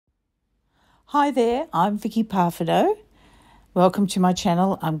Hi there, I'm Vicki PARFENOW. Welcome to my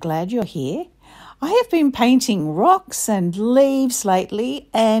channel. I'm glad you're here. I have been painting rocks and leaves lately,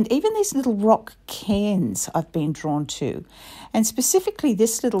 and even these little rock cairns I've been drawn to. And specifically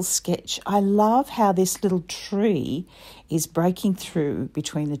this little sketch, I love how this little tree is breaking through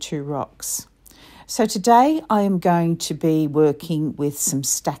between the two rocks. So today I am going to be working with some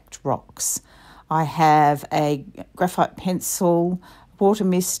stacked rocks. I have a graphite pencil, water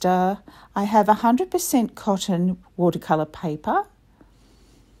mister. I have 100% cotton watercolour paper,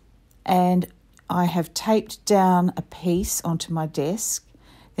 and I have taped down a piece onto my desk.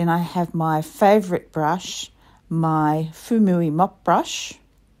 Then I have my favourite brush, my Fumui mop brush,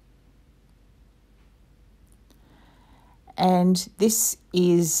 and this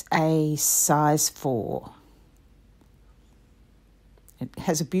is a size 4. It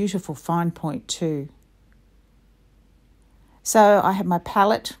has a beautiful fine point too. So I have my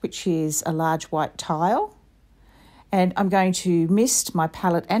palette, which is a large white tile, and I'm going to mist my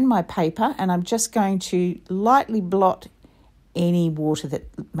palette and my paper, and I'm just going to lightly blot any water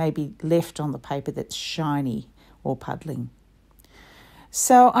that may be left on the paper that's shiny or puddling.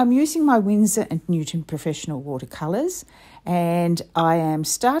 So I'm using my Winsor & Newton Professional watercolours, and I am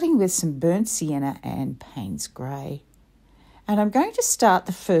starting with some burnt sienna and Payne's grey. And I'm going to start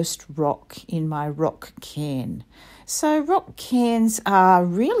the first rock in my rock cairn. So rock cairns are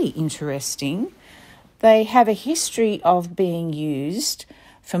really interesting. They have a history of being used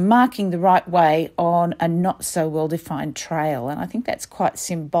for marking the right way on a not so well-defined trail. And I think that's quite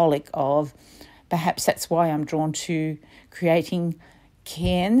symbolic of, perhaps that's why I'm drawn to creating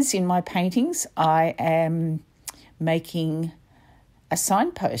cairns in my paintings. I am making a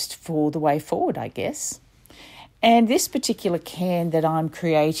signpost for the way forward, I guess. And this particular cairn that I'm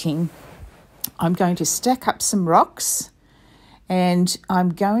creating, I'm going to stack up some rocks, and I'm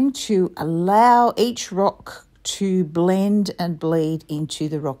going to allow each rock to blend and bleed into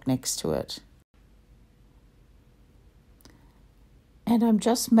the rock next to it. And I'm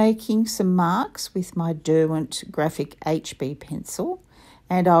just making some marks with my Derwent Graphic HB pencil,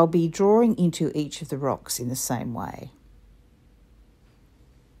 and I'll be drawing into each of the rocks in the same way.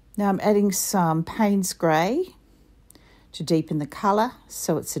 Now I'm adding some Payne's grey to deepen the colour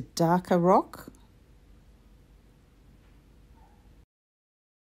so it's a darker rock.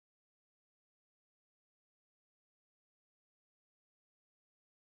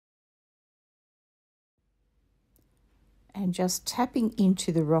 And just tapping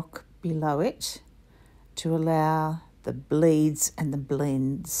into the rock below it to allow the bleeds and the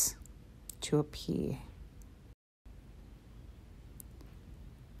blends to appear.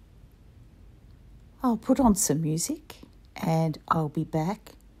 I'll put on some music, and I'll be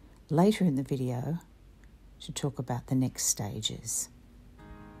back later in the video to talk about the next stages.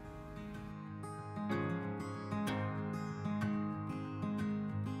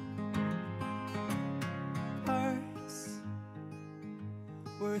 Hearts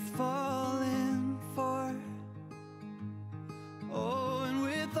worth falling for. Oh, and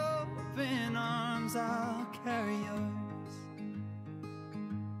with open arms I'll carry yours.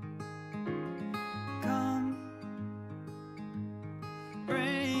 Come,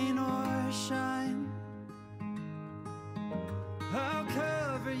 rain or shine, I'll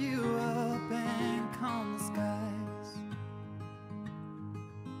cover you up and calm the skies.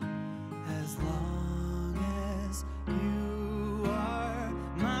 As long as you are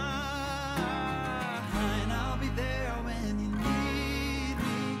mine, I'll be there when you need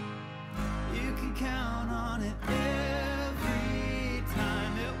me. You can count on it every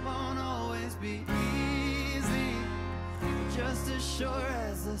time. It won't always be easy, just as sure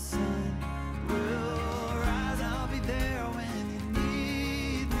as the sun will rise. I'll be there when you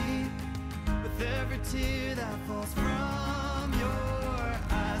need me, with every tear that falls from your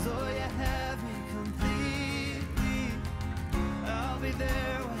eyes. Oh, you have me completely. I'll be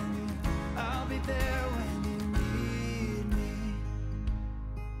there when you need me.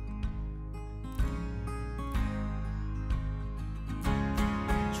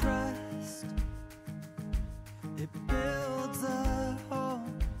 Trust, it builds a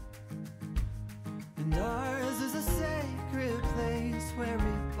home, and ours is a sacred place where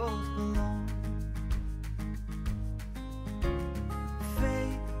we both belong.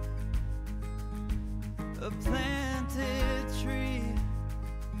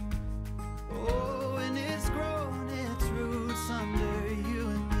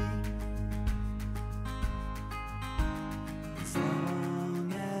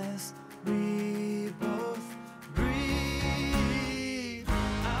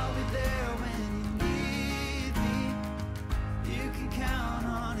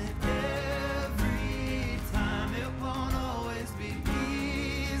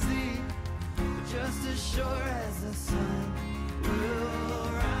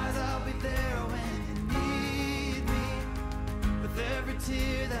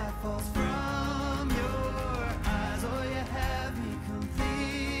 tear that falls from your eyes. Oh, you have me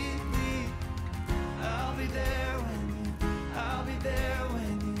completely. I'll be there when you need me. I'll be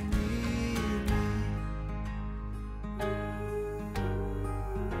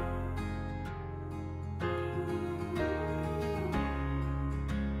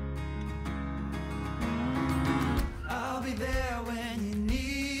there when you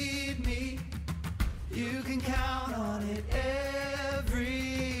need me. You can count on it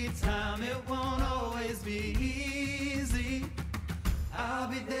every time. It won't always be easy. I'll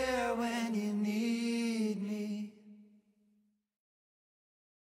be there when you need me.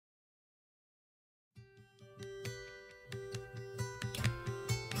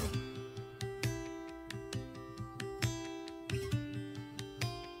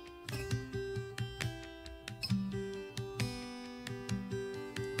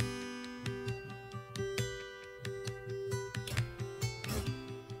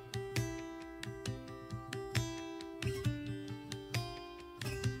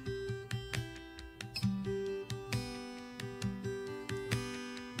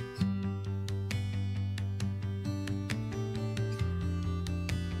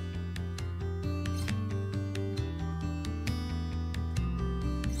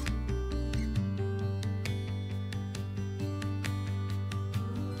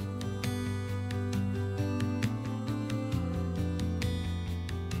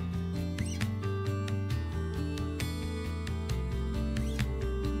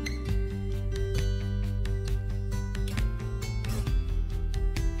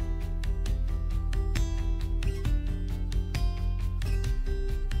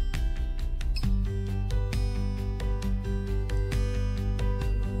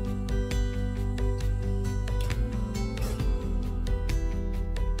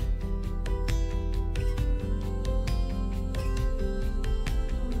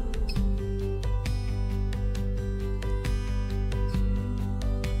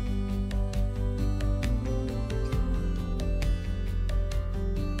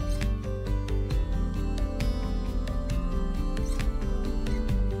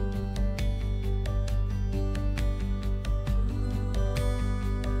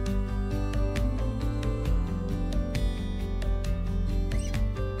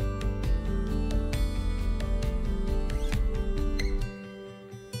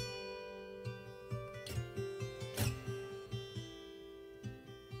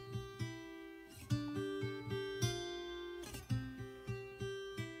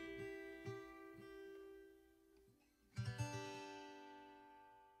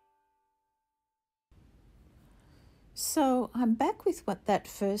 So I'm back with that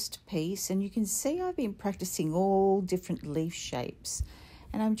first piece, and you can see I've been practicing all different leaf shapes,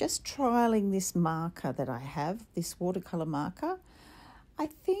 and I'm just trialing this marker that I have, this watercolour marker. I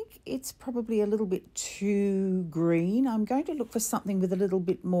think it's probably a little bit too green. I'm going to look for something with a little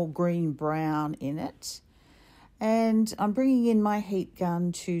bit more green brown in it, and I'm bringing in my heat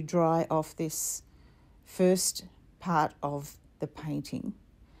gun to dry off this first part of the painting,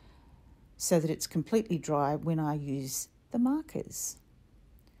 so that it's completely dry when I use the markers.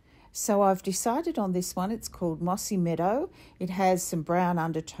 So I've decided on this one. It's called Mossy Meadow. It has some brown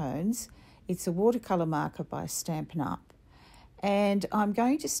undertones. It's a watercolour marker by Stampin' Up. And I'm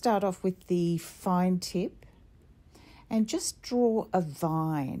going to start off with the fine tip and just draw a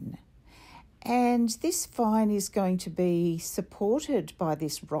vine. And this vine is going to be supported by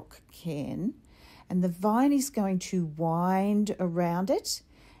this rock cairn, and the vine is going to wind around it.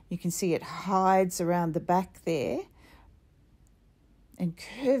 You can see it hides around the back there and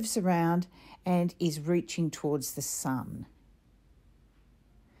curves around and is reaching towards the sun.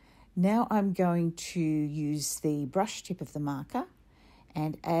 Now I'm going to use the brush tip of the marker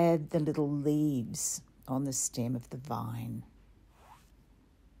and add the little leaves on the stem of the vine.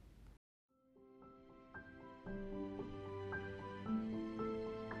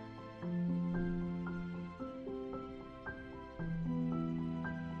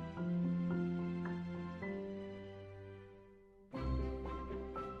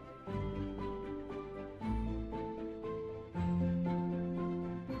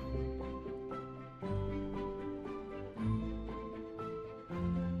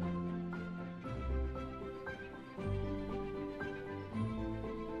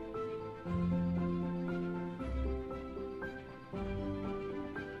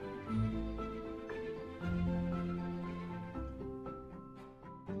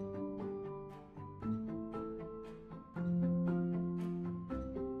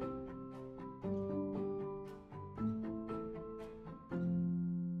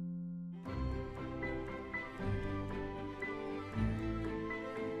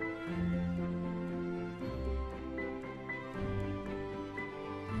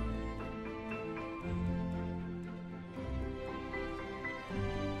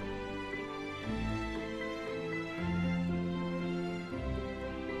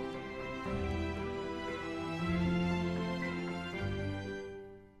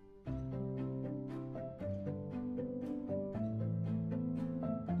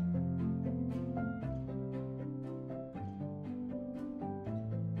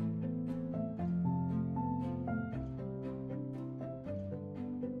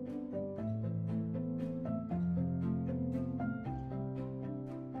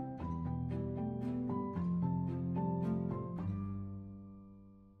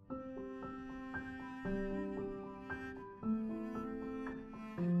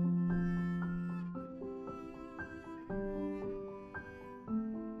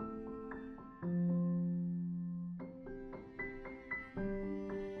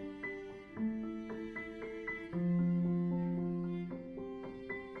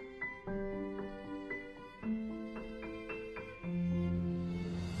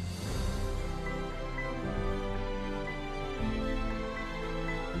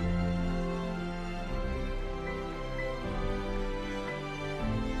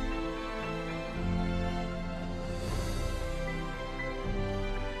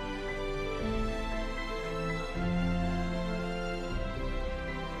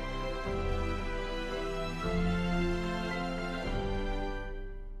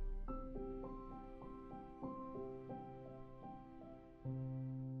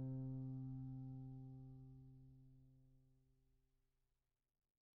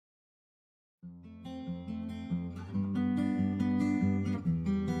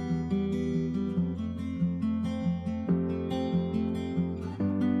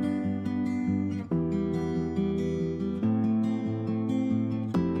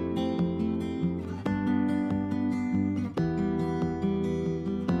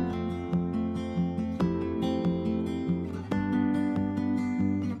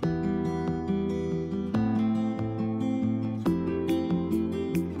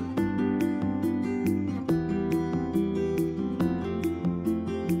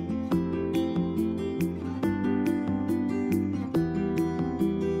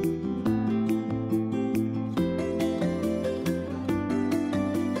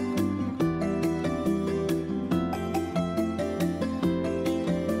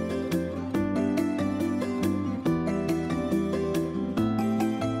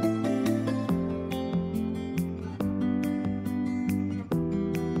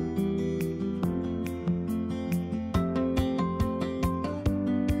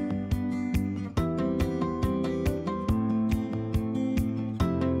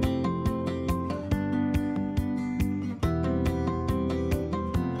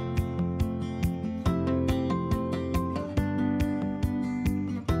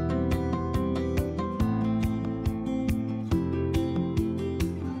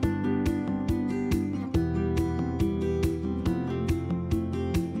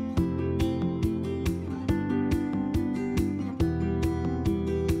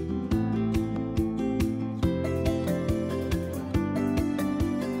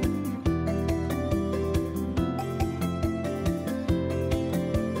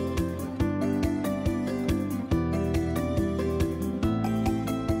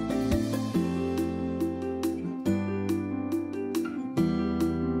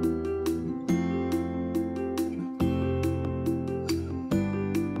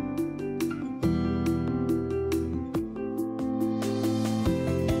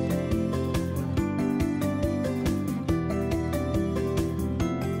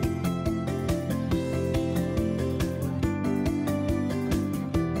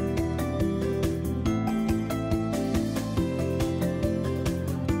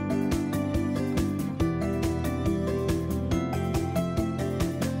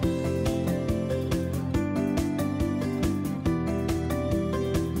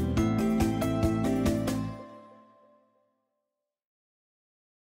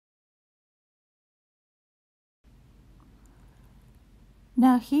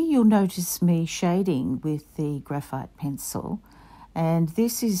 Now here you'll notice me shading with the graphite pencil, and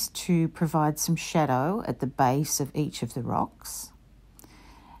this is to provide some shadow at the base of each of the rocks.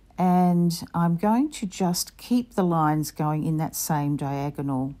 And I'm going to just keep the lines going in that same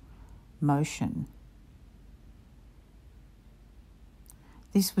diagonal motion.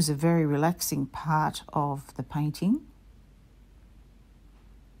 This was a very relaxing part of the painting.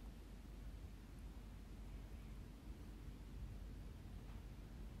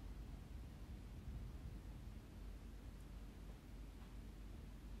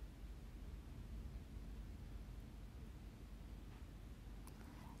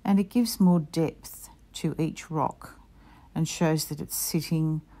 And it gives more depth to each rock and shows that it's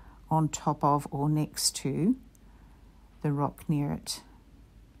sitting on top of or next to the rock near it.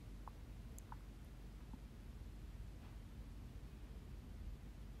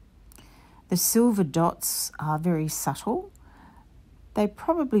 The silver dots are very subtle. They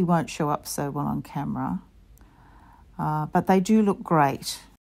probably won't show up so well on camera, but they do look great.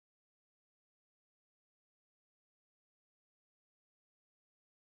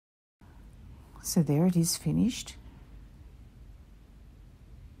 So there it is, finished.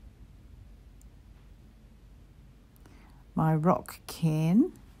 My rock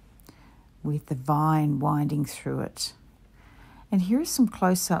cairn with the vine winding through it. And here are some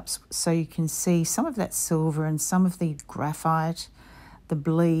close-ups so you can see some of that silver and some of the graphite, the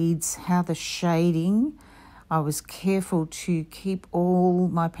bleeds, how the shading. I was careful to keep all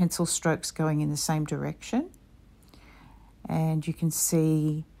my pencil strokes going in the same direction. And you can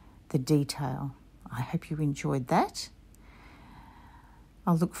see the detail. I hope you enjoyed that.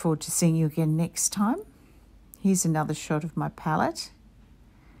 I'll look forward to seeing you again next time. Here's another shot of my palette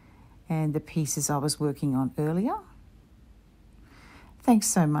and the pieces I was working on earlier. Thanks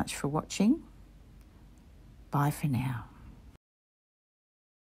so much for watching. Bye for now.